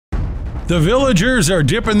The villagers are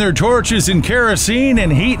dipping their torches in kerosene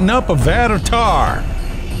and heating up a vat of tar.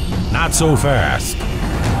 Not so fast.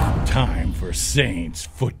 Time for Saints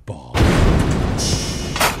football.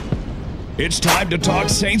 It's time to talk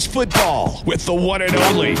Saints football with the one and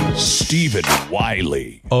only Stephen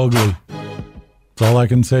Wiley. Ugly. That's all I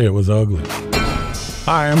can say. It was ugly.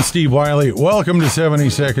 Hi, I'm Steve Wiley. Welcome to 70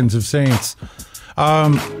 Seconds of Saints.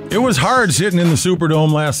 It was hard sitting in the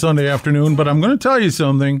Superdome last Sunday afternoon, but I'm going to tell you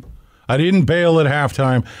something. I didn't bail at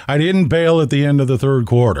halftime. I didn't bail at the end of the third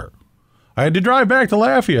quarter. I had to drive back to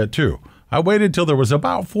Lafayette, too. I waited till there was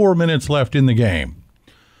about 4 minutes left in the game.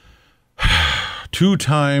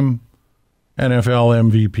 Two-time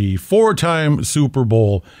NFL MVP, four-time Super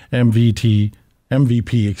Bowl MVP,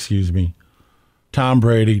 Tom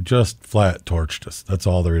Brady just flat torched us. That's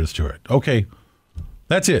all there is to it. Okay,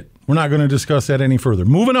 that's it. We're not going to discuss that any further.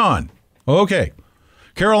 Moving on. Okay,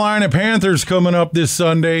 Carolina Panthers coming up this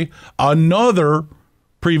Sunday. Another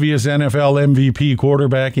previous NFL MVP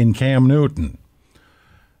quarterback in Cam Newton.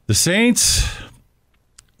 The Saints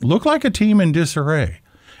look like a team in disarray.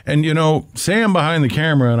 And, you know, Sam behind the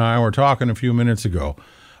camera and I were talking a few minutes ago.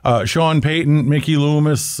 Sean Payton, Mickey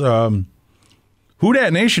Loomis, Who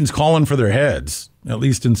Dat Nation's calling for their heads, at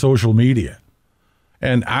least in social media.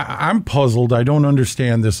 And I'm puzzled. I don't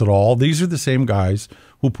understand this at all. These are the same guys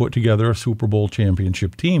who put together a Super Bowl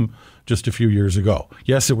championship team just a few years ago.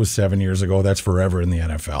 Yes, it was 7 years ago. That's forever in the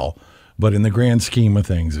NFL. But in the grand scheme of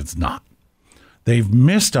things, it's not. They've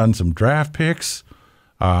missed on some draft picks.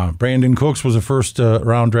 Brandon Cooks was a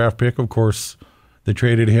first-round draft pick. Of course, they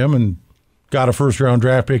traded him and got a first-round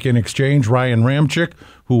draft pick in exchange. Ryan Ramczyk,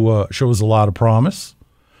 who shows a lot of promise.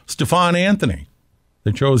 Stephon Anthony.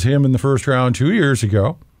 They chose him in the first round 2 years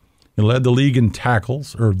ago. He led the league in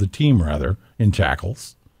tackles, or the team, rather, in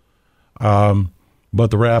tackles. But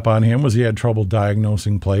the rap on him was he had trouble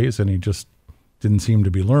diagnosing plays, and he just didn't seem to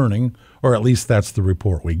be learning, or at least that's the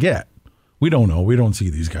report we get. We don't know. We don't see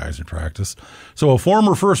these guys in practice. So a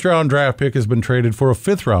former first-round draft pick has been traded for a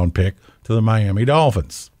fifth-round pick to the Miami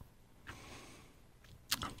Dolphins.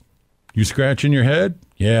 You scratching your head?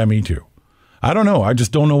 Yeah, me too. I don't know. I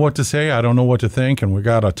just don't know what to say. I don't know what to think. And we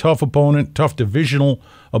got a tough opponent, tough divisional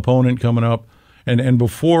opponent coming up. And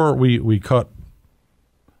before we cut,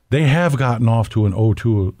 they have gotten off to an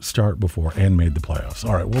 0-2 start before and made the playoffs.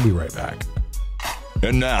 All right, we'll be right back.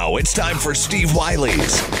 And now it's time for Steve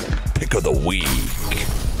Wiley's Pick of the Week.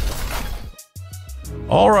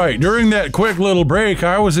 All right, during that quick little break,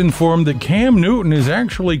 I was informed that Cam Newton is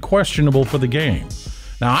actually questionable for the game.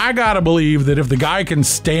 Now, I got to believe that if the guy can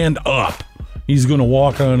stand up, he's going to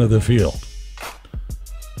walk onto the field.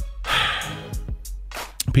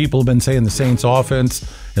 People have been saying the Saints offense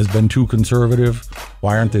has been too conservative.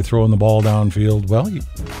 Why aren't they throwing the ball downfield? Well, you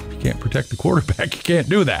can't protect the quarterback. You can't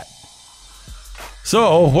do that.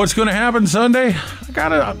 So, what's going to happen Sunday?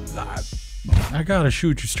 I gotta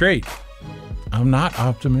shoot you straight. I'm not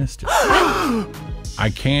optimistic.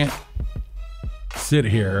 I can't sit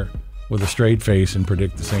here with a straight face and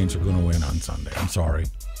predict the Saints are going to win on Sunday. I'm sorry.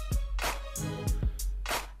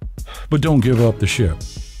 But don't give up the ship.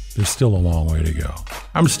 There's still a long way to go.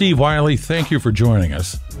 I'm Steve Wiley. Thank you for joining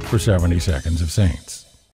us for 70 Seconds of Saints.